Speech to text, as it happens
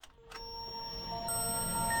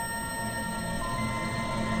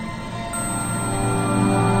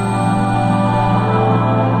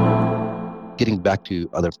back to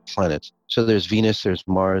other planets. So there's Venus, there's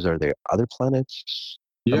Mars. Are there other planets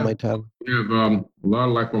that Yeah, might have? we have a lot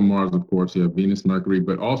of life on Mars, of course. You have Venus, Mercury,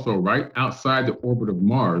 but also right outside the orbit of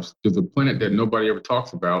Mars, there's a planet that nobody ever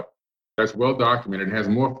talks about that's well documented and has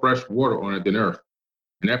more fresh water on it than Earth.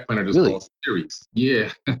 And that planet is Really? called Ceres.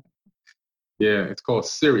 Yeah, yeah, it's called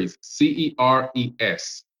Ceres, Ceres.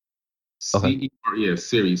 Okay.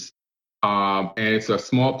 Ceres. And it's a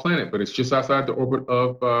small planet, but it's just outside the orbit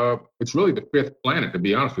of, it's really the fifth planet, to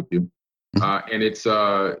be honest with you. Mhm. And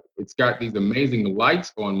it's got these amazing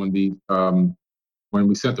lights on when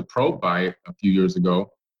we sent the probe by it a few years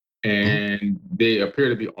ago, Mhm. and they appear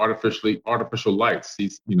to be artificial lights.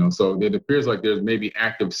 So it appears like there's maybe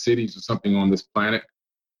active cities or something on this planet.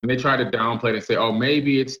 And they try to downplay it and say, oh,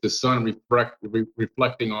 maybe it's the sun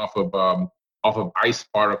reflecting off of ice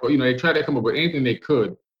particle. They try to come up with anything they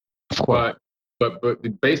could, Of course.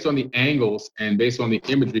 but based on the angles and based on the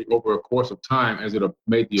imagery over a course of time, as it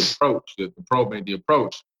made the approach, the probe made the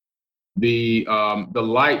approach, the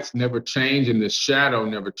lights never changed and the shadow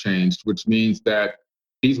never changed, which means that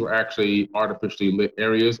these were actually artificially lit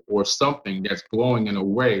areas or something that's glowing in a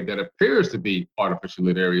way that appears to be artificially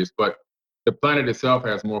lit areas, but the planet itself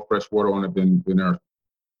has more fresh water on it than Earth.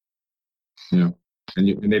 And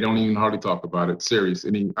they don't even hardly talk about it. Serious. I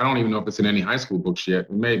don't even know if it's in any high school books yet.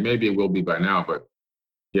 Maybe it will be by now, but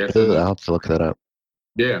yeah, it's I'll have to look that up.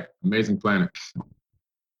 yeah, amazing planet.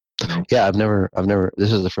 Yeah, I've never.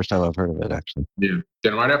 This is the first time I've heard of it, actually. Yeah.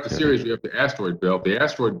 Then right after Very Ceres, you have the asteroid belt. The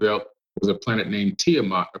asteroid belt was a planet named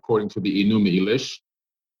Tiamat, according to the Enuma Elish.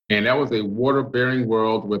 And that was a water-bearing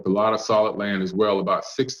world with a lot of solid land as well, about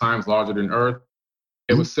 6 times larger than Earth.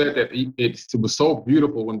 It Mhm. was said that it was so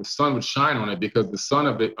beautiful when the sun would shine on it because the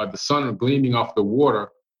sun gleaming off the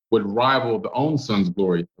water would rival the own sun's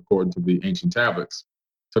glory, according to the ancient tablets.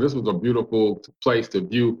 So this was a beautiful place to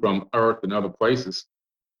view from Earth and other places,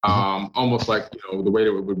 Mhm. almost like the way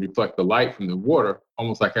that it would reflect the light from the water,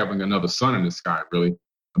 almost like having another sun in the sky. Really,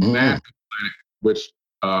 a Mhm. massive planet, which,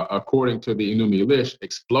 according to the Enuma Elish,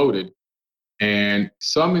 exploded. And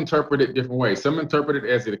some interpret it different ways. Some interpret it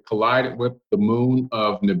as it collided with the moon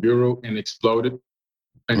of Nibiru and exploded.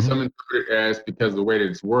 And Mhm. some interpret it as, because of the way that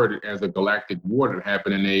it's worded, as a galactic war that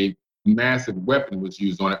happened and a massive weapon was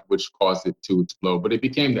used on it, which caused it to explode. But it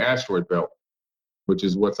became the asteroid belt, which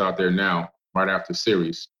is what's out there now, right after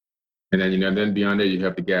Ceres. And then, then beyond there, you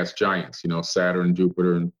have the gas giants, Saturn,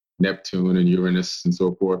 Jupiter, and Neptune, and Uranus, and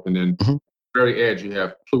so forth. And then Mhm. very edge, you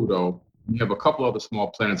have Pluto. You have a couple other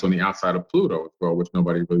small planets on the outside of Pluto as well, which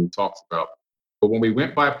nobody really talks about. But when we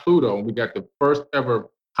went by Pluto, we got the first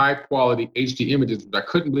ever high quality HD images, which I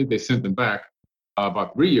couldn't believe they sent them back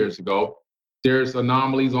about 3 years ago. There's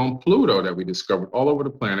anomalies on Pluto that we discovered all over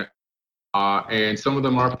the planet, and some of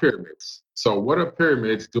them are pyramids. So, what are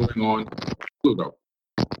pyramids doing on Pluto?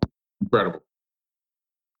 Incredible.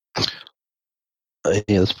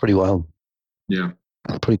 Yeah, that's pretty wild. Yeah.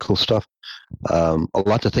 Pretty cool stuff. A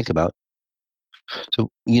lot to think about.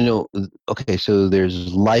 So, okay, so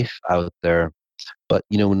there's life out there, but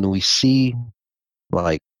when we see,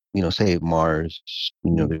 like, say Mars,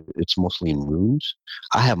 it's mostly in ruins.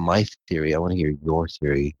 I have my theory. I want to hear your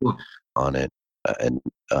theory Sure. on it, and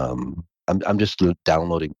I'm just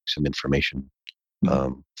downloading some information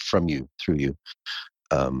Mhm. from you through you.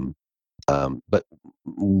 Um, but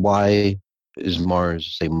why is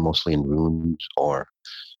Mars, say, mostly in ruins or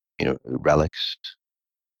relics?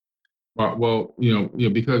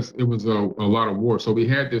 Because it was a lot of war. So we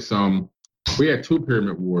had two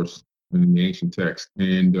pyramid wars in the ancient text,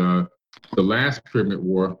 and the last pyramid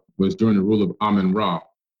war was during the rule of Amun Ra.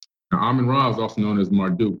 Now, Amun Ra is also known as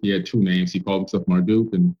Marduk. He had two names. He called himself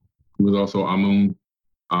Marduk, and he was also Amun.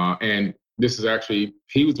 And this is actually,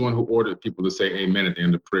 he was the one who ordered people to say amen at the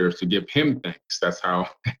end of prayers to give him thanks. That's how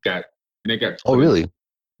it got Oh, put in. really?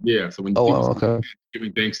 Yeah. So when Oh, people wow. say Okay.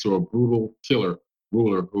 giving thanks to a brutal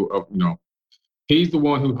ruler he's the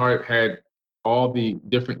one who had all the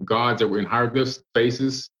different gods that were in hieroglyphs,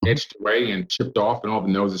 faces Mhm. etched away and chipped off, and all the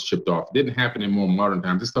noses chipped off. It didn't happen in more modern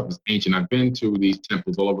times. This stuff is ancient. I've been to these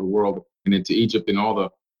temples all over the world and into Egypt and all the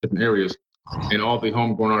different areas. And all the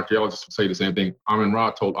homegrown archaeologists will say the same thing. Amun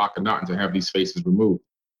Ra told Akhenaten to have these faces removed.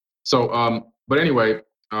 So, but anyway,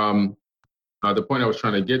 the point I was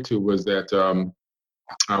trying to get to was that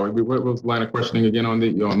what was the line of questioning again on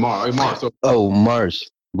the Mars? Mars. So, Oh, Mars,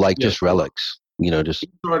 like yeah, just relics, just.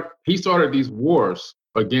 he started these wars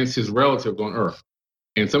against his relatives on Earth,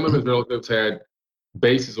 and some of Mhm. his relatives had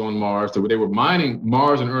bases on Mars. They were mining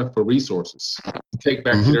Mars and Earth for resources to take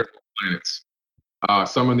back to Mhm. their planets.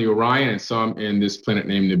 Some in the Orion and some in this planet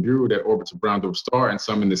named Nibiru that orbits a brown dwarf star, and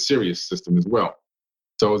some in the Sirius system as well.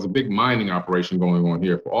 So it was a big mining operation going on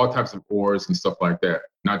here for all types of ores and stuff like that,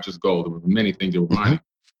 not just gold. There were many things they were Hmm. mining.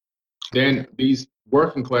 Then these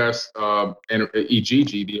working class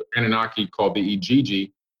EGG, the Anunnaki called the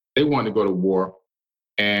EGG, they wanted to go to war.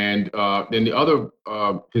 And then the other,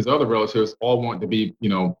 his other relatives all wanted to be,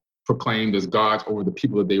 proclaimed as gods over the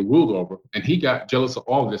people that they ruled over. And he got jealous of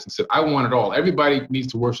all of this and said, I want it all. Everybody needs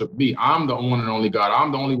to worship me. I'm the one and only God.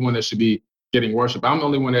 I'm the only one that should be getting worship. I'm the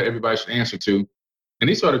only one that everybody should answer to. And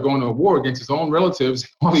he started going to war against his own relatives,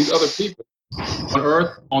 all these other people on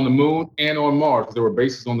Earth, on the moon, and on Mars, because there were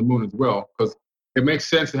bases on the moon as well. Because it makes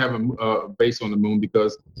sense to have a base on the moon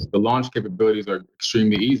because the launch capabilities are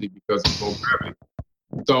extremely easy because of low gravity.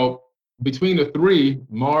 So between the three,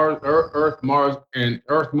 Mars, Earth, Mars, and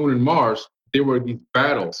Earth, Moon, and Mars, there were these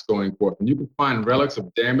battles going forth, and you can find relics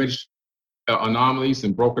of damaged anomalies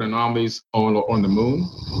and broken anomalies on the Moon,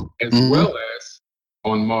 as Hmm. well as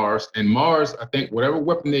on Mars. And Mars, I think, whatever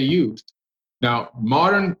weapon they used. Now,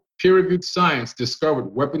 modern peer-reviewed science discovered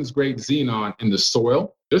weapons-grade xenon in the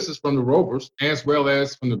soil. This is from the rovers, as well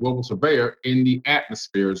as from the Global Surveyor in the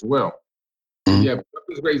atmosphere as well. So Hmm. you have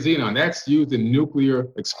weapons-grade xenon. That's used in nuclear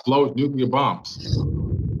explosion, nuclear bombs.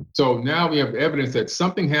 So now we have evidence that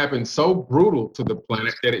something happened so brutal to the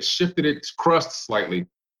planet that it shifted its crust slightly,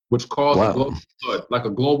 which caused a Wow. global flood, like a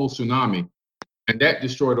global tsunami. And that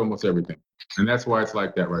destroyed almost everything. And that's why it's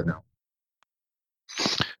like that right now.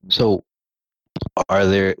 So,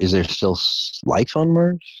 is there still life on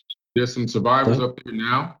Mars? There's some survivors up there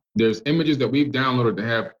now. There's images that we've downloaded that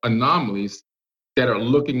have anomalies that are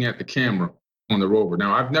looking at the camera on the rover.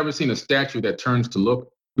 Now, I've never seen a statue that turns to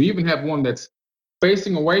look. We even have one that's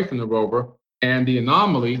facing away from the rover, and the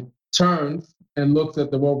anomaly turns and looks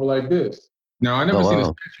at the rover like this. Now, I never Oh, seen a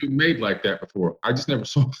wow. statue made like that before. I just never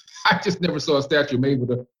saw. I just never saw a statue made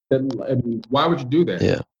with a. That, I mean, why would you do that?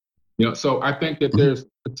 Yeah. So I think that Hmm. there's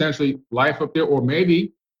potentially life up there, or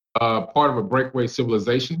maybe part of a breakaway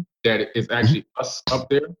civilization that is Hmm. actually us up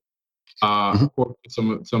there. Hmm. According to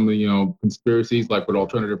some of the conspiracies like with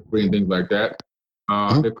alternative free and things like that.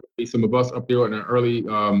 Hmm. There could be some of us up there in an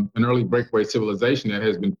early breakaway civilization that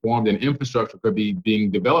has been formed, and infrastructure could be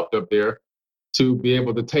being developed up there to be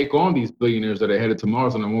able to take on these billionaires that are headed to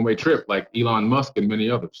Mars on a one-way trip, like Elon Musk and many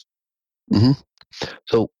others. Hmm.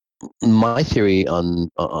 So, my theory on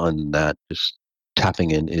that, just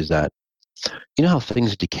tapping in, is that you know how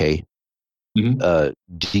things decay. Mm-hmm.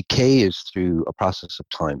 Decay is through a process of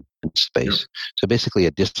time and Yep. space. So basically,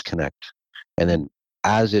 a disconnect, and then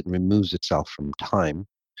as it removes itself from time,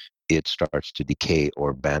 it starts to decay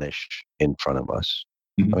or vanish in front of us.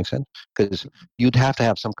 That Mm-hmm. makes sense? Because you'd have to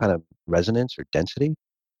have some kind of resonance or density,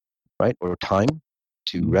 right? Or time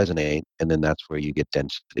to Mm-hmm. resonate, and then that's where you get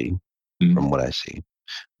density Mm-hmm. from what I see.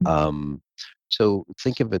 Um, so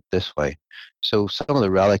think of it this way. So some of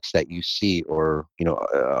the relics that you see or,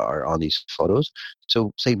 are on these photos.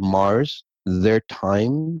 So say Mars, their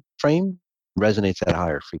time frame resonates at a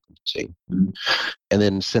higher frequency. Mm-hmm. And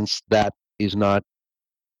then since that is not,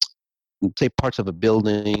 say, parts of a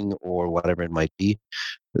building or whatever it might be,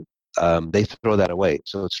 they throw that away.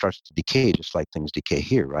 So it starts to decay just like things decay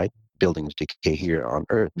here, right? Buildings decay here on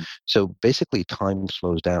Earth. So basically time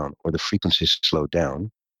slows down or the frequencies slow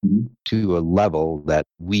down Mm-hmm. to a level that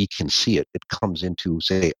we can see it. It comes into,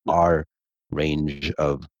 say, our range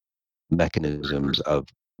of mechanisms of,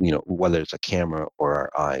 whether it's a camera or our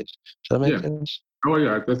eyes. Does that make Yeah. sense? Oh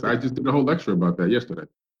yeah. I just did a whole lecture about that yesterday.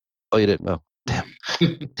 Oh, you didn't know.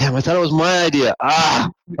 Damn, I thought it was my idea.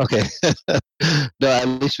 Okay. No, at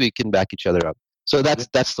least we can back each other up. So Yeah.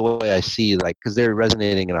 that's the way I see, like, because they're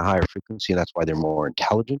resonating in a higher frequency, and that's why they're more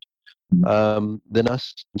intelligent than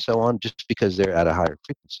us, and so on, just because they're at a higher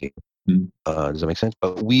frequency. Mm-hmm. Does that make sense?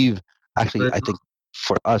 But we've actually, Very I well. think,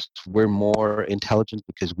 for us, we're more intelligent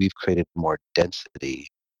because we've created more density.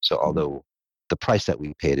 So Mm-hmm. although the price that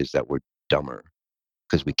we paid is that we're dumber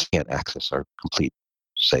because we can't access our complete,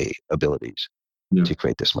 say, abilities Yeah. to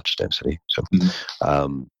create this much density. So, Mm-hmm.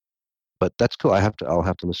 um, but that's cool. I'll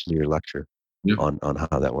have to listen to your lecture Yeah. on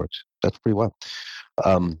how that works. That's pretty well.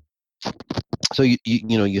 Um, so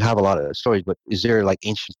you have a lot of stories, but is there like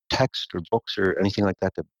ancient text or books or anything like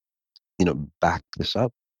that to back this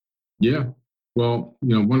up? Yeah. Well,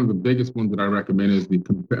 one of the biggest ones that I recommend is the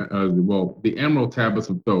Emerald Tablets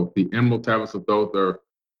of Thoth. The Emerald Tablets of Thoth are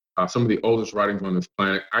some of the oldest writings on this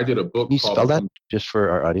planet. I did a Can book you called spell that just for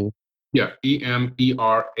our audience?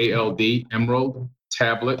 Emerald Emerald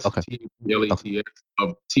Tablets Okay. Okay. Tlets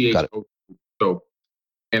of Got it. Thoth. So,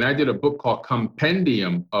 and I did a book called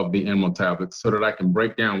Compendium of the Emerald Tablets so that I can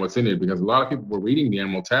break down what's in it because a lot of people were reading the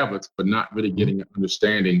Emerald Tablets but not really Mhm. getting an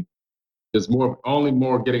understanding There's only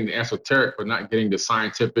more getting the esoteric, but not getting the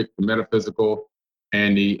scientific, the metaphysical,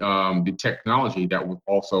 and the technology that was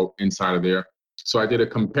also inside of there. So I did a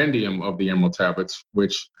compendium of the Emerald Tablets,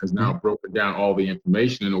 which has now broken down all the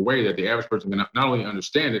information in a way that the average person can not only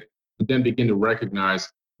understand it, but then begin to recognize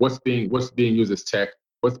what's being used as tech,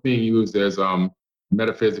 what's being used as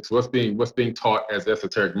metaphysics, what's being taught as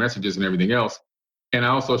esoteric messages and everything else. And I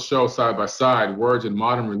also show side by side words in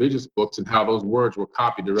modern religious books and how those words were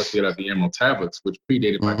copied directly out of the Emerald Tablets, which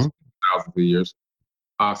predated by thousands of years.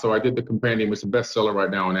 So I did the compendium. It's a bestseller right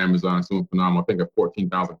now on Amazon. It's doing phenomenal. I think I have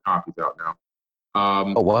 14,000 copies out now.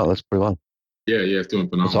 Oh, wow. That's pretty well. Yeah, it's doing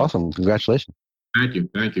phenomenal. That's awesome. Congratulations. Thank you.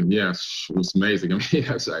 Yes, it was amazing. I mean,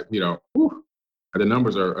 it's like, the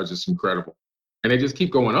numbers are just incredible. And they just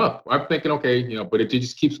keep going up. I'm thinking, okay, but it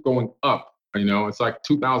just keeps going up. It's like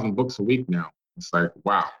 2,000 books a week now. It's like,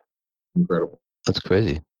 wow, incredible. That's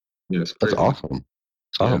crazy. Yeah, it's crazy. That's awesome.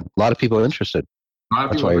 It's awesome. A lot of people are interested.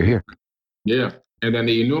 That's why you're here. Yeah. And then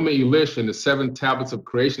the Enuma Elish and the 7 Tablets of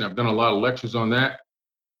Creation, I've done a lot of lectures on that.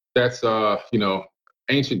 That's,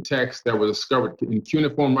 ancient texts that were discovered in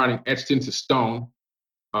cuneiform writing etched into stone,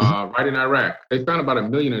 right in Iraq. They found about 1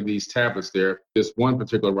 million of these tablets there. This one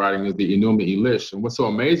particular writing is the Enuma Elish. And what's so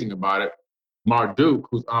amazing about it, Marduk,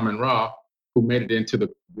 who's Amun-Ra, who made it into the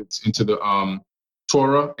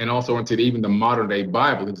Torah and also into even the modern day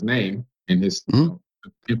Bible, his name and his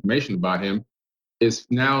information about him, is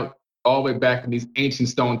now all the way back in these ancient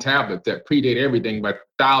stone tablets that predate everything by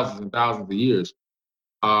thousands and thousands of years.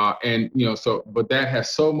 But that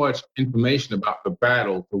has so much information about the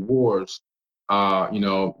battles, the wars,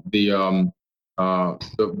 the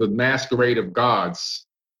masquerade of gods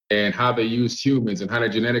and how they used humans and how they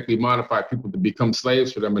genetically modified people to become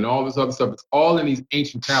slaves for them and all this other stuff. It's all in these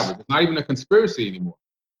ancient tablets. It's not even a conspiracy anymore.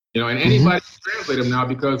 And anybody can translate them now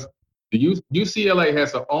because the UCLA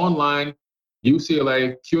has an online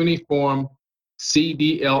UCLA cuneiform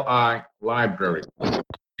CDLI library.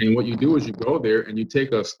 And what you do is you go there and you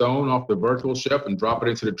take a stone off the virtual shelf and drop it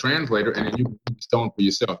into the translator, and then you can read the stone for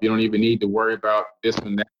yourself. You don't even need to worry about this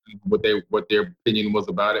and that, and what their opinion was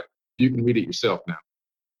about it. You can read it yourself now.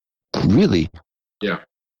 Really? Yeah.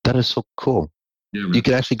 That is so cool. Yeah, man. You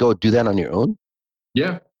can actually go do that on your own?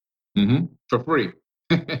 Yeah. For free.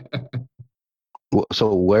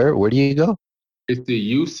 So where do you go? It's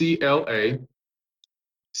the UCLA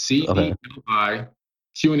CDLI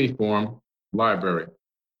Cuneiform Library.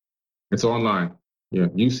 It's online. Yeah,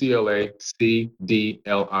 UCLA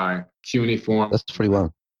CDLI Cuneiform. That's pretty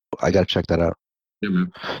well. I got to check that out. Yeah,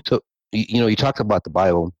 man. So, you talk about the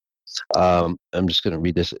Bible. I'm just going to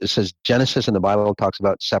read this. It says Genesis in the Bible talks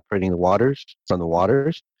about separating the waters from the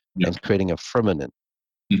waters and creating a firmament.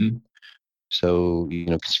 So,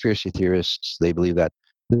 conspiracy theorists, they believe that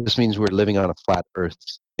this means we're living on a flat earth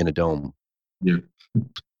in a dome. Yeah.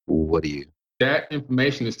 What do you? That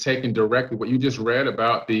information is taken directly, what you just read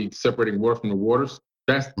about the separating water from the waters,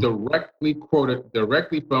 that's directly quoted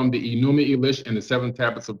directly from the Enuma Elish and the 7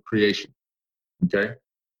 Tablets of Creation. Okay?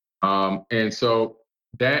 And so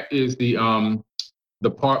that is the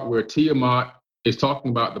part where Tiamat is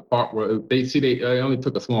talking about the part where they only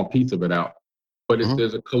took a small piece of it out. But if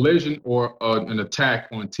there's a collision or an attack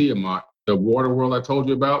on Tiamat, the water world I told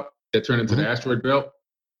you about that turned into the asteroid belt,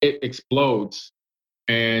 it explodes.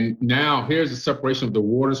 And now here's the separation of the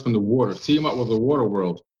waters from the waters. Tiamat was a water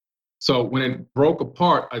world. So when it broke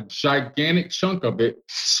apart, a gigantic chunk of it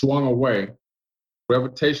swung away,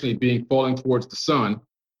 gravitationally falling towards the sun,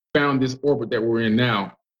 found this orbit that we're in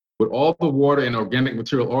now, with all the water and organic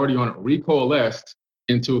material already on it recoalesced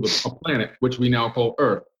into a planet, which we now call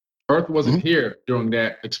Earth. Earth wasn't here during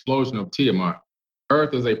that explosion of Tiamat.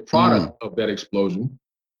 Earth is a product of that explosion.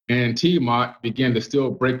 And Tiamat began to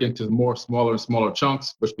still break into smaller and smaller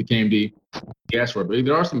chunks, which became the asteroid.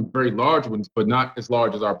 There are some very large ones, but not as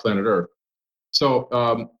large as our planet Earth. So,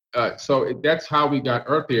 that's how we got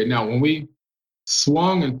Earth here. Now, when we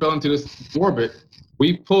swung and fell into this orbit,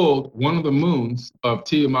 we pulled one of the moons of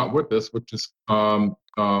Tiamat with us, which is our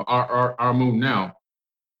moon now.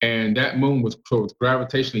 And that moon was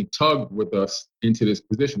gravitationally tugged with us into this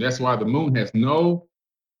position. That's why the moon has no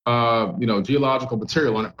geological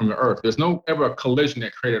material on it from the Earth. There's no ever a collision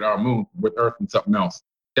that created our moon with Earth and something else.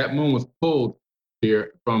 That moon was pulled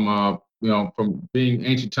here from being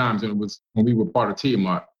ancient times, and it was when we were part of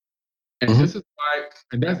Tiamat. And this is why,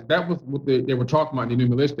 and that was what they were talking about in the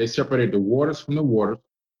Enuma Elish. They separated the waters from the waters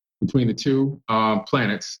between the two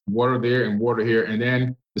planets, water there and water here. And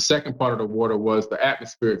then the second part of the water was the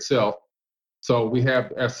atmosphere itself. So we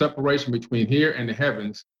have a separation between here and the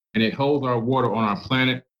heavens, and it holds our water on our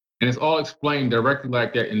planet. And it's all explained directly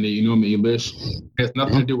like that in the Enuma Elish. It has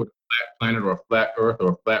nothing to do with planet or a flat Earth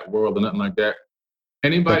or a flat world or nothing like that.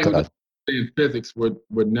 Thank Anybody who God. doesn't understand physics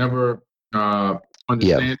would never Yeah,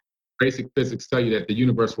 understand. Basic physics tell you that the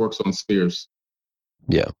universe works on spheres.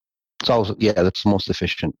 yeah. It's also, yeah, that's the most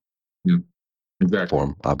efficient Yeah, exactly.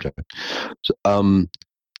 form object. So,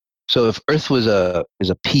 so if Earth was a is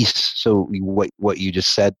a piece, so what you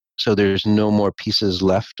just said, so there's no more pieces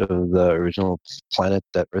left of the original planet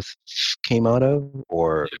that Earth came out of,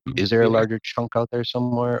 or is there a The, larger chunk out there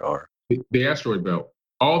somewhere? Or the asteroid belt.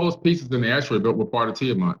 All those pieces in the asteroid belt were part of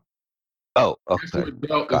Tiamat. oh, The okay, asteroid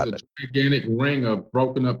belt is got a it. gigantic ring of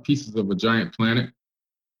broken up pieces of a giant planet.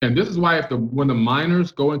 And this is why if when the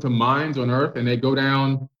miners go into mines on Earth and they go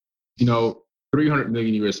down, 300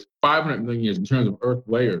 million years, 500 million years in terms of Earth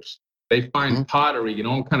layers, they Hmm. find pottery and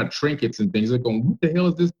all kind of trinkets and things. They're going, what the hell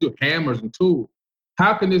is this? Hammers and tools.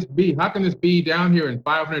 How can this be? How can this be down here in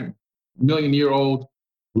 500 million-year-old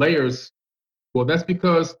layers? Well, that's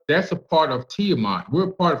because that's a part of Tiamat. We were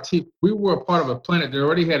a part of a planet that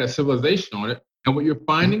already had a civilization on it. And what you're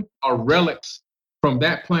finding are relics from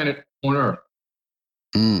that planet on Earth.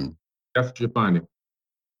 Mm, That's what you're finding.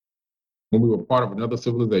 When we were part of another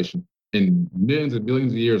civilization in millions and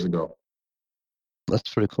billions of years ago.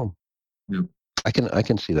 that's pretty cool. Yeah. I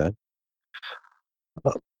can see that.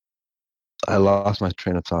 Uh, I lost my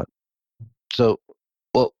train of thought. So,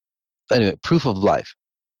 well, anyway, proof of life,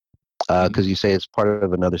 Mhm. because you say it's part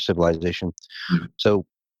of another civilization. Yeah. So,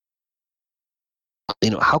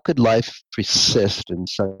 how could life persist in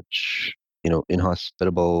such,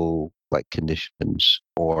 inhospitable like conditions,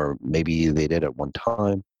 or maybe they did at one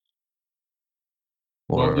time,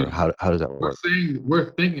 Well, or how does that work?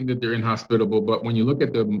 we're thinking that they're inhospitable, but when you look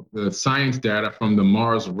at the science data from the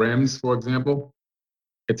Mars REMS, for example,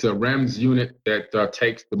 it's a REMS unit that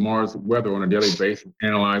takes the Mars weather on a daily basis,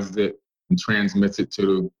 analyzes it, and transmits it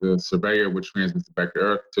to the surveyor, which transmits it back to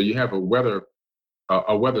Earth. So you have a weather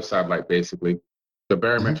satellite, basically. The Hmm.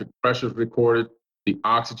 barometric pressure is recorded, the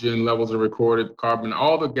oxygen levels are recorded, carbon,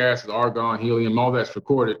 all the gases, argon, helium, all that's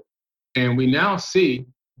recorded. And we now see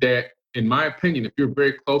that, in my opinion, if you're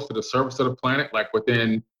very close to the surface of the planet, like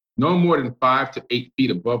within no more than 5 to 8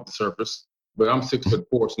 feet above the surface, but I'm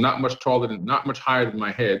 6'4", so not much higher than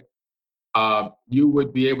my head, you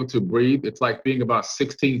would be able to breathe. It's like being about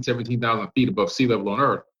 16, 17,000 feet above sea level on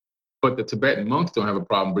Earth. But the Tibetan monks don't have a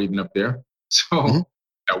problem breathing up there. Hmm.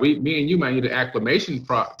 So me and you might need an acclimation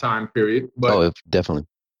time period, Oh, but definitely.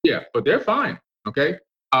 yeah, but they're fine. Okay.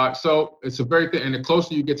 So it's a very thin, and the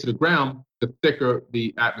closer you get to the ground, the thicker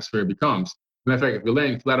the atmosphere becomes. Matter of fact, if you're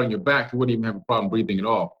laying flat on your back, you wouldn't even have a problem breathing at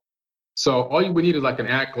all. So all you would need is like an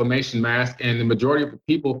acclimation mask. And the majority of the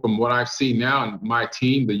people, from what I've seen now, and my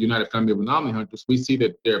team, the United Family of Anomaly Hunters, we see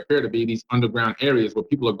that there appear to be these underground areas where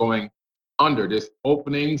people are going under. There's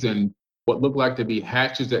openings and what look like to be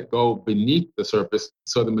hatches that go beneath the surface.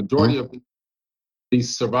 So the majority Hmm. of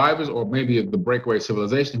these survivors, or maybe the breakaway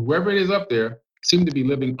civilization, whoever it is up there, seem to be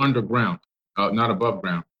living underground, not above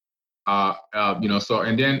ground. So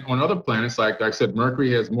and then on other planets, like I said,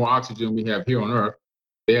 Mercury has more oxygen than we have here on Earth.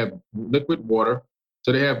 They have liquid water,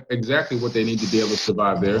 so they have exactly what they need to be able to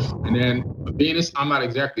survive there. And then Venus, I'm not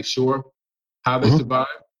exactly sure how they Hmm. survive,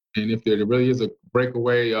 and if there really is a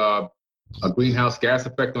breakaway, a greenhouse gas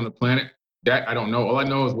effect on the planet. That I don't know. All I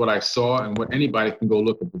know is what I saw, and what anybody can go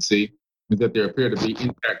look up and see is that there appear to be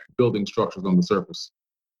intact building structures on the surface.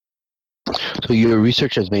 So your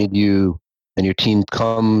research has made you and your team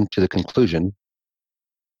come to the conclusion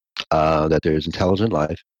that there is intelligent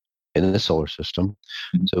life in the solar system.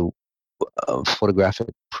 So, photographic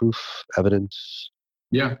proof, evidence.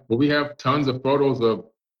 Yeah, well, we have tons of photos of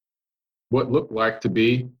what looked like to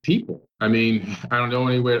be people. I mean, I don't know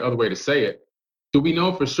any other way to say it. Do we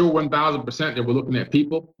know for sure 1,000% that we're looking at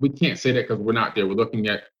people? We can't say that because we're not there. We're looking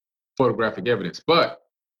at photographic evidence. But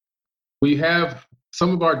we have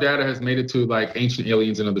some of our data has made it to like Ancient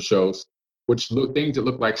Aliens and other shows, which look things that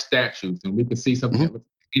look like statues, and we can see something Hmm. that looks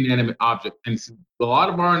like inanimate object. And a lot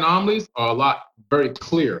of our anomalies are a lot very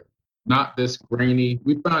clear, not this grainy.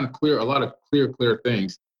 We found a lot of clear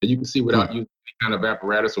things that you can see without using any kind of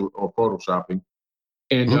apparatus or photoshopping.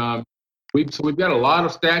 And Hmm. we've got a lot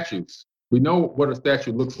of statues. We know what a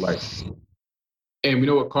statue looks like, and we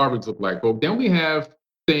know what carvings look like. But then we have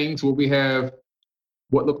things where we have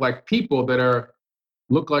what look like people that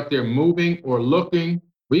look like they're moving or looking.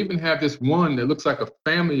 We even have this one that looks like a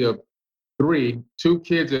family of three, two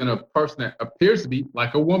kids and a person that appears to be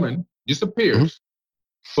like a woman, just Hmm. appears.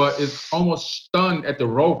 but is almost stunned at the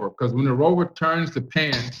rover, because when the rover turns the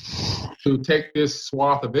pan to take this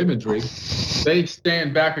swath of imagery, they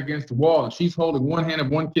stand back against the wall, and she's holding one hand of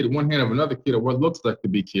one kid, one hand of another kid, or what looks like to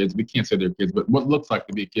be kids. We can't say they're kids, but what looks like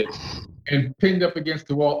to be kids, and pinned up against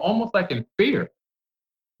the wall, almost like in fear.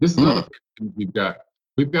 This is another thing we've got.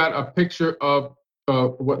 We've got a picture of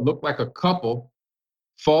what looked like a couple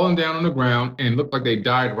falling down on the ground and looked like they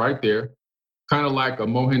died right there, kind of like a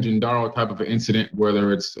Mohenjo-daro type of an incident,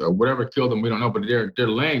 whether it's whatever killed them, we don't know, but they're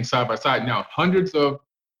laying side by side. Now, hundreds of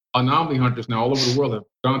anomaly hunters now all over the world have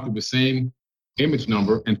gone through the same image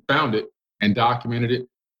number and found it and documented it.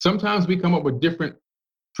 Sometimes we come up with different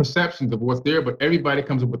perceptions of what's there, but everybody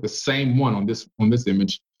comes up with the same one on this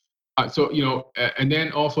image. So, and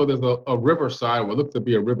then also there's a riverside, what looks to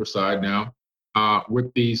be a riverside now,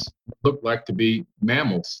 with these look like to be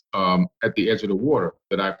mammals at the edge of the water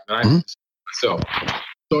that I myself.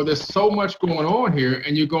 So there's so much going on here,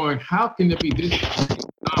 and you're going, how can it be this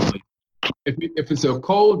anomaly? If it's a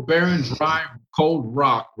cold, barren, dry, cold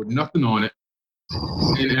rock with nothing on it,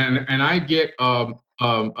 and I get an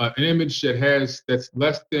image that's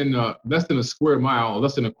less than a square mile, or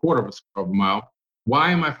less than a quarter of a mile,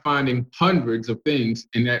 why am I finding hundreds of things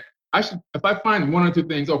in that? If I find one or two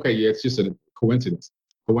things, okay, yeah, it's just a coincidence.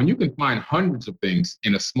 But when you can find hundreds of things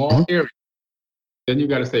in a small area, then you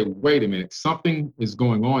got to say, wait a minute, something is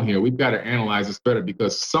going on here. We've got to analyze this better,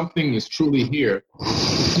 because something is truly here.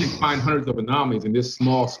 You can find hundreds of anomalies in this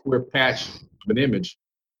small square patch of an image.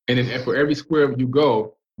 And then for every square you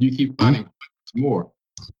go, you keep finding more.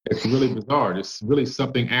 It's really bizarre. There's really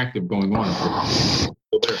something active going on.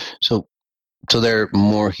 So they're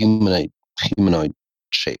more humanoid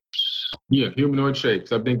shapes. Yeah, humanoid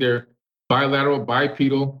shapes. I think they're bilateral,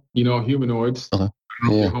 bipedal, humanoids. Okay.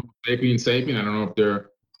 They're Homo sapien. I don't know if they're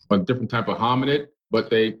a different type of hominid, but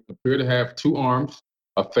they appear to have two arms,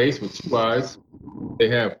 a face with two eyes. They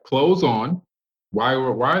have clothes on. Why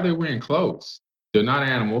are they wearing clothes? They're not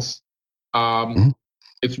animals.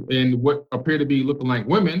 It's in what appear to be looking like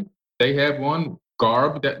women. They have one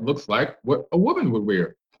garb that looks like what a woman would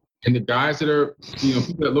wear. And the guys that are,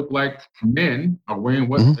 people that look like men are wearing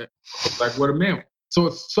what looks like what a man. So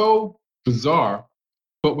it's so bizarre.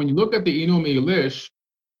 But when you look at the Enuma Elish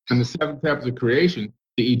and the seven tablets of creation,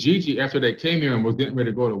 the Igigi, after they came here and was getting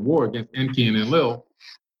ready to go to war against Enki and Enlil,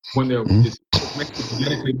 when they're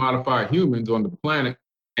genetically modified humans on the planet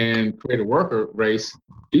and create a worker race,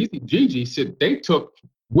 these Igigi said they took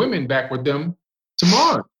women back with them to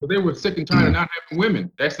Mars. So they were sick and tired of not having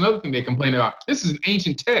women. That's another thing they complain about. This is an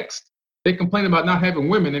ancient text. They complain about not having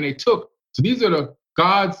women, and they took. So these are the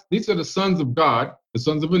gods, these are the sons of God, the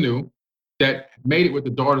sons of Anu, that made it with the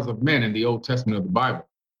daughters of men in the Old Testament of the Bible.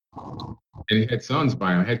 And he had sons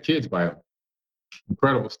by him, had kids by him.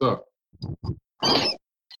 Incredible stuff.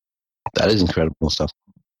 That is incredible stuff.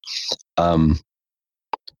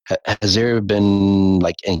 Has there been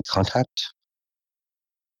any contact?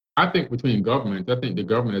 I think between governments, I think the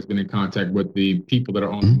government has been in contact with the people that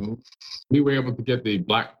are on the moon. We were able to get the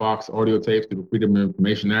black box audio tapes through the Freedom of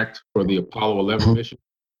Information Act for the Apollo 11 mission,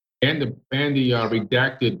 and the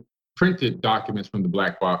redacted printed documents from the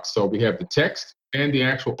black box. So we have the text and the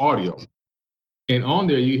actual audio. And on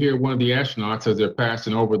there, you hear one of the astronauts as they're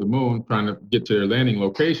passing over the moon, trying to get to their landing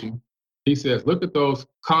location. He says, "Look at those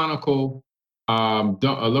conical,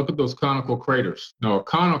 craters." Now, a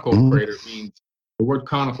conical crater means, the word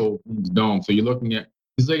conical means dome. So you're looking at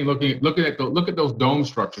those dome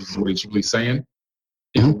structures is what he's really saying,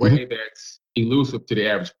 in a way that's elusive to the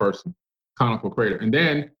average person. Conical crater. And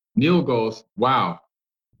then Neil goes, "Wow,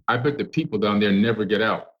 I bet the people down there never get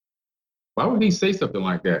out." Why would he say something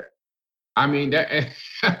like that? I mean, that's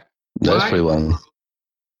pretty wild.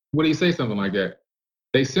 Would he say something like that?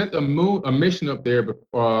 They sent a mission up there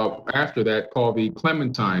after that called the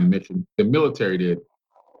Clementine mission. The military did.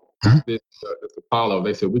 This Apollo.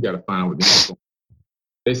 They said, we got to find out what this is.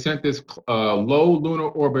 They sent this low lunar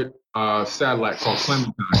orbit satellite called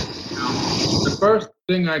Clementine. Now, the first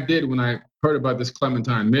thing I did when I heard about this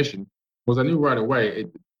Clementine mission was I knew right away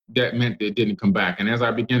that meant it didn't come back. And as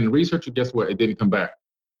I began to research it, guess what? It didn't come back.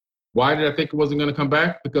 Why did I think it wasn't going to come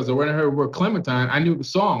back? Because when I heard the word Clementine, I knew the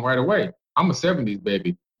song right away. I'm a 70s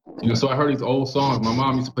baby. So I heard these old songs. My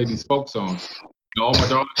mom used to play these folk songs. Oh, my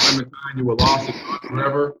darling Clementine, you were lost and gone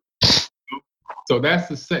forever. So that's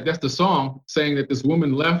the song saying that this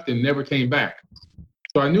woman left and never came back.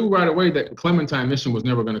 So I knew right away that the Clementine mission was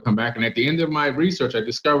never going to come back. And at the end of my research, I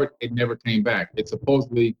discovered it never came back. It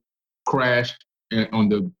supposedly crashed on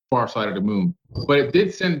the far side of the moon. But it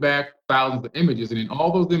did send back thousands of images. And in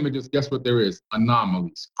all those images, guess what there is?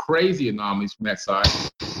 Anomalies. Crazy anomalies from that side.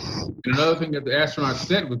 And another thing that the astronauts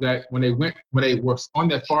said was that when they were on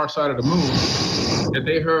that far side of the moon, that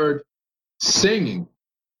they heard singing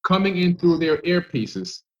coming in through their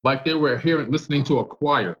earpieces, like they were listening to a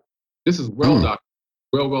choir. This is well documented,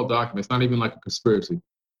 well documented. It's not even like a conspiracy.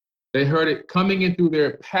 They heard it coming in through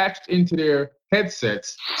patched into their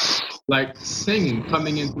headsets, like singing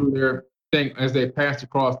coming in through their thing as they passed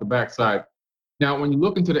across the backside. Now, when you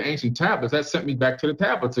look into the ancient tablets, that sent me back to the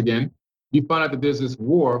tablets again. You find out that there's this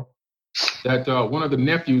war that one of the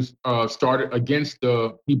nephews started against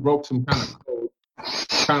he broke some kind of code,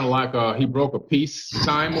 kind of like he broke a peace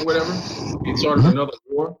time or whatever. He started another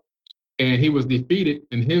war, and he was defeated,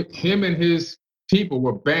 and him and his people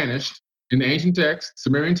were banished in the ancient texts,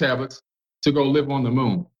 Sumerian tablets, to go live on the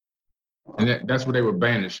moon. And that's where they were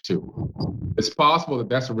banished to. It's possible that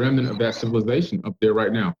that's a remnant of that civilization up there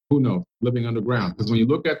right now. Who knows? Living underground. Because when you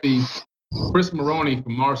look at the Chris Maroney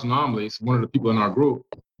from Mars Anomalies, one of the people in our group,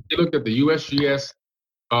 he looked at the USGS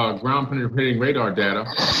ground penetrating radar data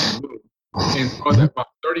and saw that about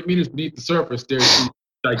 30 meters beneath the surface, there's these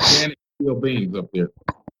gigantic steel beams up there.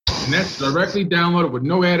 And that's directly downloaded with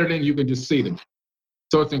no editing. You can just see them.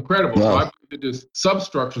 So it's incredible. Wow. So I believe that there's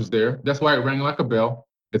substructures there. That's why it rang like a bell.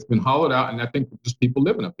 It's been hollowed out, and I think there's people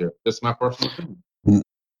living up there. That's my personal opinion.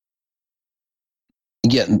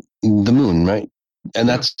 Yeah, the moon, right? And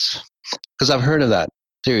that's because I've heard of that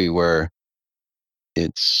theory where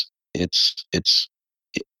it's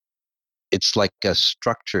like a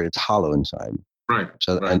structure. It's hollow inside. Right.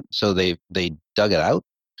 So right. And so they dug it out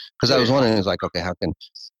because I was wondering, it's like, okay, how can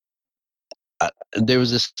there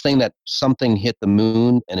was this thing that something hit the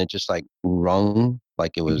moon and it just like rung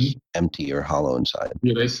like it was empty or hollow inside.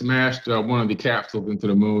 Yeah, they smashed one of the capsules into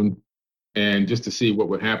the moon, and just to see what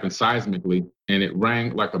would happen seismically, and it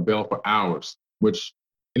rang like a bell for hours.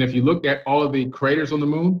 And if you look at all of the craters on the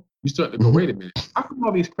moon, you start to go, wait a minute, how come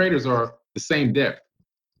all these craters are the same depth?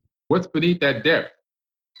 What's beneath that depth?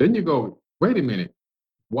 Then you go, wait a minute,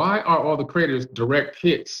 why are all the craters direct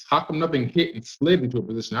hits? How come nothing hit and slid into a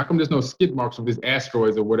position? How come there's no skid marks of these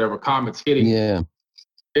asteroids or whatever, comets hitting? Yeah.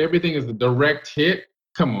 Everything is a direct hit.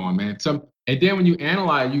 Come on, man. And then when you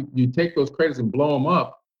analyze, you take those craters and blow them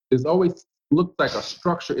up, there's always looks like a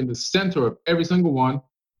structure in the center of every single one.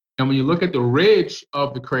 And when you look at the ridge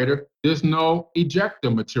of the crater, there's no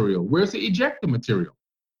ejector material. Where's the ejector material?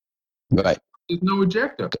 Right. There's no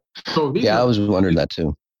ejector. So I was wondering that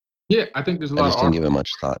too. Yeah, I think there's a lot of. I just didn't give it much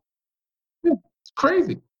thought. Yeah, it's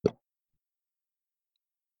crazy.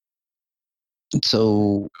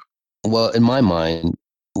 So, well, in my mind,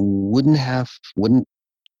 wouldn't it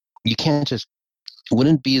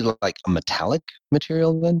be like a metallic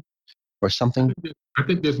material then, or something? I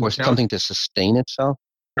think there's or something to sustain itself,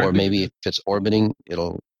 or maybe if it's orbiting, I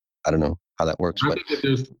don't know how that works. I think that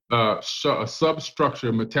there's a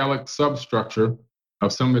substructure, metallic substructure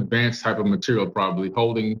of some advanced type of material, probably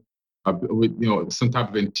holding, some type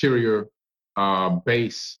of interior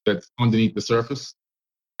base that's underneath the surface.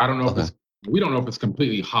 I don't know we don't know if it's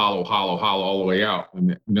completely hollow all the way out,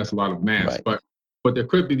 and that's a lot of mass. Right. But there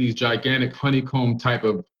could be these gigantic honeycomb type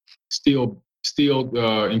of steel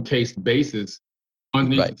encased bases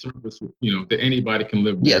underneath the surface, that anybody can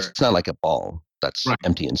live there. Yes, it's not like a ball that's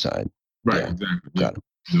empty inside. Right, exactly. Got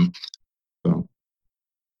it.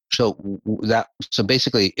 So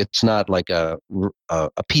basically, it's not like a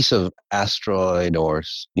piece of asteroid or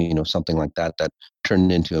something like that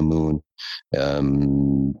turned into a moon.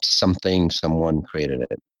 Someone created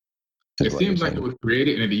it. It seems like it was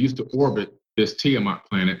created and it used to orbit this Tiamat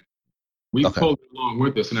planet. We pulled it along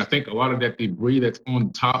with us, and I think a lot of that debris that's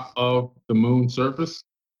on top of the moon surface,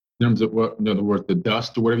 in other words, the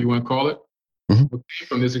dust or whatever you want to call it, came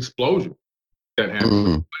from this explosion that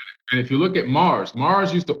happened. And if you look at Mars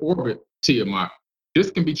used to orbit Tiamat.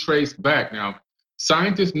 This can be traced back. Now,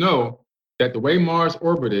 scientists know that the way Mars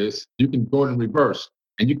orbit is, you can go in reverse,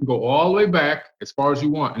 and you can go all the way back as far as you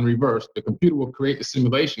want in reverse. The computer will create the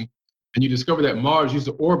simulation, and you discover that Mars used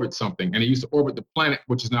to orbit something, and it used to orbit the planet,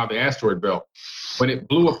 which is now the asteroid belt. When it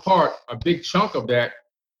blew apart, a big chunk of that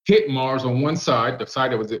hit Mars on one side, the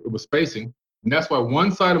side that it was facing, and that's why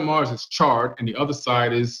one side of Mars is charred and the other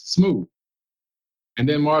side is smooth. And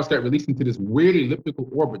then Mars got released into this weird elliptical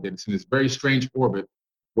orbit that it's in this very strange orbit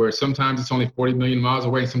where sometimes it's only 40 million miles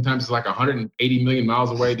away, and sometimes it's like 180 million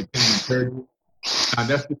miles away, depending on the period. And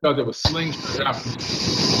that's because it was slingshot out from the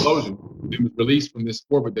explosion. It was released from this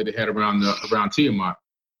orbit that it had around Tiamat.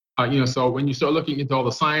 So when you start looking into all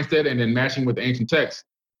the science data and then matching with the ancient texts,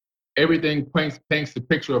 everything paints the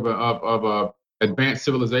picture of advanced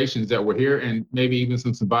civilizations that were here, and maybe even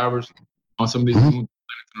some survivors on some of these moon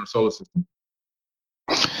planets in our solar system.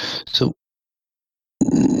 So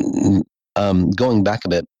Going back a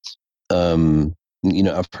bit, um,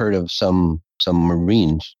 I've heard of some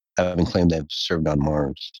Marines having claimed they've served on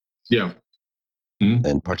Mars Yeah. Mhm.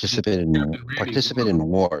 and participated Captain Randy is one of participated them. in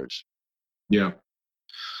wars. Yeah.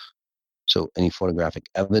 So, any photographic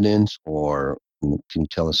evidence, or can you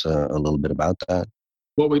tell us a little bit about that?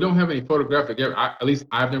 Well, we don't have any at least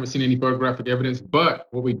I've never seen any photographic evidence, but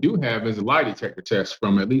what we do have is a lie detector test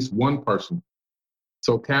from at least one person.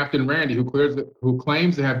 So Captain Randy, who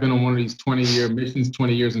claims to have been on one of these 20-year missions,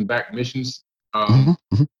 20 years in back missions, Hmm.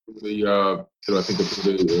 Hmm. I think it's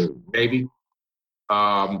the Navy.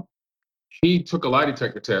 Um, he took a lie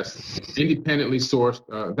detector test, independently sourced.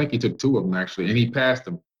 I think he took two of them actually, and he passed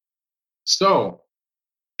them. So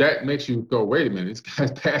that makes you go, wait a minute, this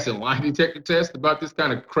guy's passing lie detector tests about this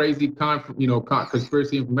kind of crazy,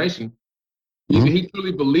 conspiracy information. Either Hmm. he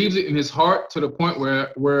truly believes it in his heart to the point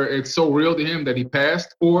where it's so real to him that he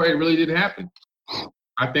passed, or it really did happen.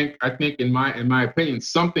 I think in my opinion,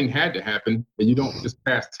 something had to happen, and you don't just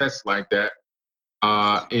pass tests like that.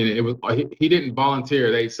 And it was he didn't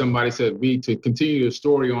volunteer. Somebody said, "We to continue the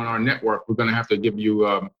story on our network, we're going to have to give you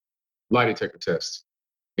lie detector tests,"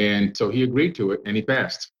 and so he agreed to it, and he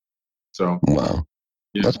passed. So Wow,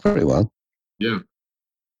 yeah, that's pretty wild. yeah.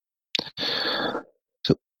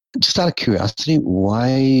 So, just out of curiosity,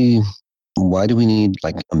 why do we need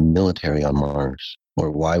like a military on Mars,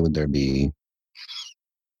 or why would there be?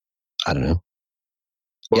 I don't know.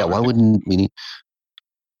 Yeah, Well, I why think wouldn't we need?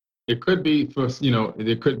 it could be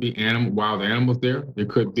there could be wild animals there. There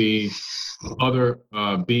could be other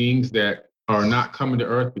beings that are not coming to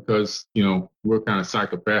Earth because we're kind of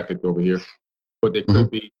psychopathic over here. But they Hmm. could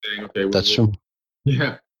be saying, okay, That's true.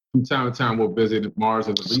 yeah, from time to time we'll visit Mars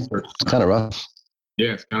as a research It's site. kind of rough.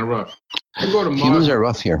 Yeah, it's kind of rough. We'll go to Mars Humans as are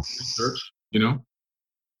rough here. research. So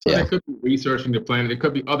they Yeah. could be researching the planet. There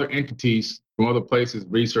could be other entities from other places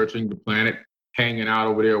researching the planet, hanging out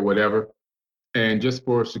over there or whatever. And just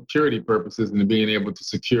for security purposes and being able to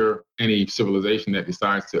secure any civilization that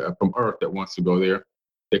decides to from Earth that wants to go there,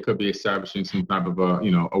 they could be establishing some type of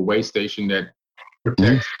a way station that Hmm.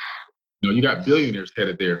 protects. You got billionaires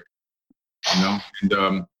headed there.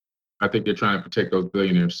 And I think they're trying to protect those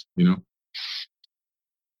billionaires.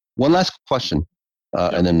 One last question, Yeah,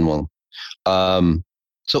 and then we'll. Um,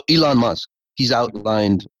 so Elon Musk, he's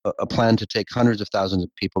outlined a plan to take hundreds of thousands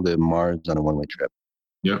of people to Mars on a one-way trip.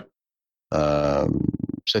 yeah. Um,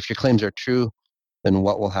 so if your claims are true, then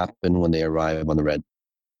what will happen when they arrive on the red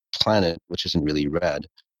planet, which isn't really red,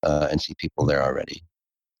 and see people there already?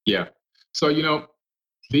 Yeah. So,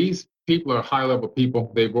 these people are high level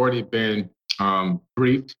people. They've already been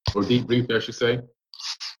briefed or debriefed, I should say.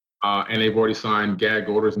 And they've already signed gag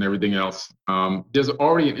orders and everything else. There's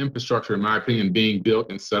already an infrastructure, in my opinion, being built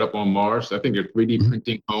and set up on Mars. I think they're 3D Mhm.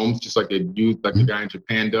 printing homes, just like they use, like the Mhm. guy in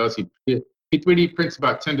Japan does. He 3D prints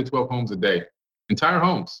about 10 to 12 homes a day, entire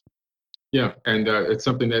homes. Yeah, and it's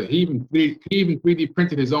something that he even 3D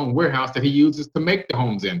printed his own warehouse that he uses to make the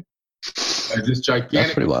homes in. This That's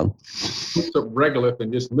gigantic pretty wild. hooks up regolith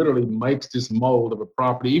and just literally makes this mold of a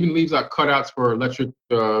property. Even leaves out cutouts for electric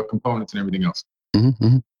components and everything else. Hmm.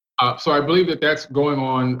 Hmm. So I believe that that's going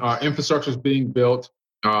on. Infrastructure is being built.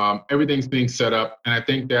 Everything's being set up, and I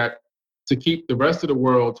think that to keep the rest of the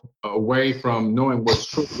world away from knowing what's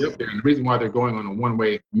truly up there, and the reason why they're going on a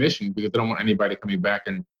one-way mission because they don't want anybody coming back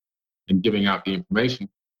and giving out the information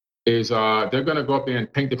is they're going to go up there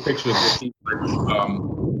and paint the picture of this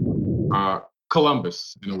uh,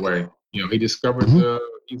 Columbus in a way. He discovered Hmm.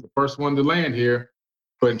 he's the first one to land here,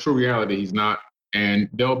 but in true reality, he's not. And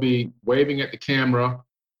they'll be waving at the camera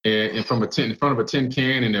and from in front of a tin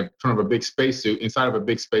can and in front of a big spacesuit, inside of a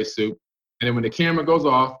big spacesuit. And then when the camera goes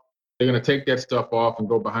off, they're going to take that stuff off and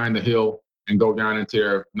go behind the hill and go down into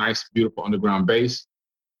their nice, beautiful underground base.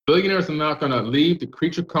 Billionaires are not going to leave the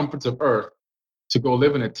creature comforts of Earth to go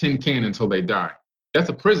live in a tin can until they die. That's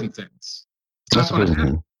a prison sentence. It's not That's a going to prison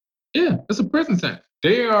happen. thing. Yeah, it's a prison sentence.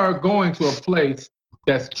 They are going to a place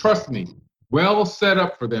that's, trust me, well set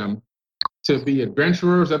up for them to be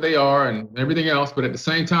adventurers that they are and everything else. But at the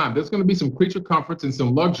same time, there's going to be some creature comforts and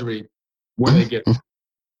some luxury when they get Mhm.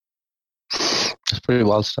 That's pretty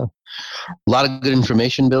wild stuff. A lot of good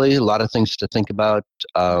information, Billy. A lot of things to think about.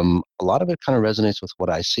 A lot of it kind of resonates with what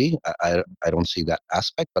I see. I don't see that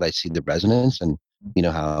aspect, but I see the resonance, and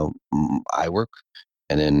how I work.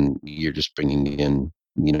 And then you're just bringing in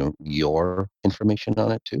your information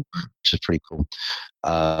on it too, which is pretty cool.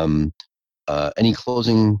 Um, any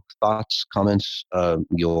closing thoughts, comments?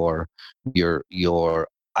 Your.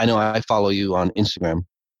 I know I follow you on Instagram oh,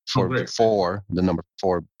 for great. the number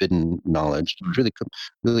forbidden knowledge. Right. Really cool,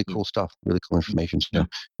 really Yeah. cool stuff. Really cool information. So Yeah. you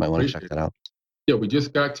might want to check Appreciate it. that out. Yeah, we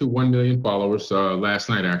just got to 1 million followers last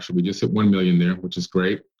night. Actually, we just hit 1 million there, which is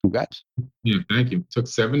great. Congrats. Yeah, thank you. Took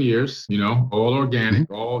 7 years, all Hmm.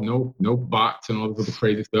 organic, all no bots and all this other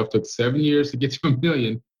crazy stuff. Took 7 years to get to a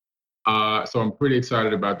million. So I'm pretty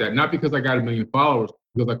excited about that. Not because I got a million followers,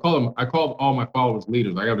 because I call all my followers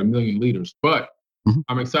leaders. I got a million leaders, but Hmm.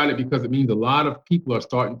 I'm excited because it means a lot of people are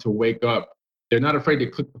starting to wake up. They're not afraid to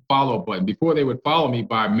click the follow button. Before they would follow me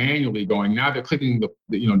by manually going. Now they're clicking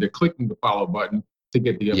they're clicking the follow button to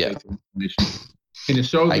get the Yeah, updates and information, and it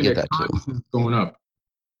shows I me get that that too. consciousness is going up.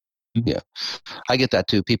 Yeah, I get that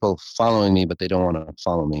too. People following me, but they don't want to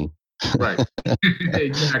follow me Right.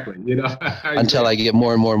 Exactly. until I Exactly. get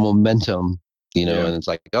more and more momentum, Yeah. and it's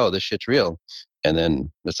like, oh, this shit's real. And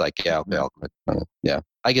then it's like, yeah, okay, I'll quit. Yeah,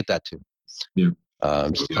 I get that too. Yeah.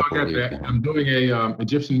 Just So, a I couple of got leaders that. behind. I'm doing a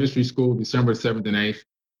Egyptian Mystery School December 7th and 8th.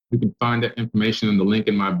 You can find that information in the link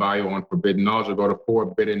in my bio on Forbidden Knowledge or go to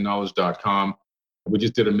forbiddenknowledge.com. We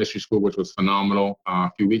just did a mystery school, which was phenomenal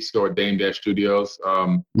a few weeks ago at Dame Dash Studios.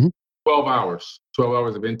 Hmm. 12 hours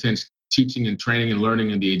of intense teaching and training and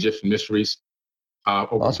learning in the Egyptian mysteries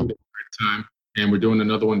over Awesome. 2 days at a time. And we're doing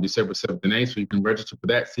another one December 7th and 8th. So you can register for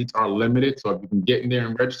that. Seats are limited. So if you can get in there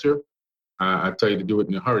and register, I tell you to do it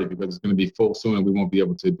in a hurry because it's going to be full soon and we won't be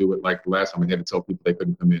able to do it like the last time we had to tell people they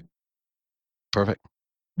couldn't come in. Perfect.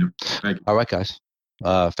 Yeah. Thank you. All right, guys.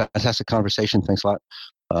 Fantastic conversation. Thanks a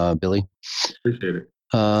lot, Billy. Appreciate it.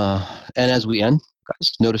 And as we end,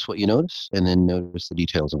 guys, notice what you notice, and then notice the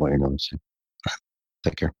details of what you're noticing.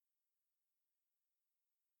 Take care.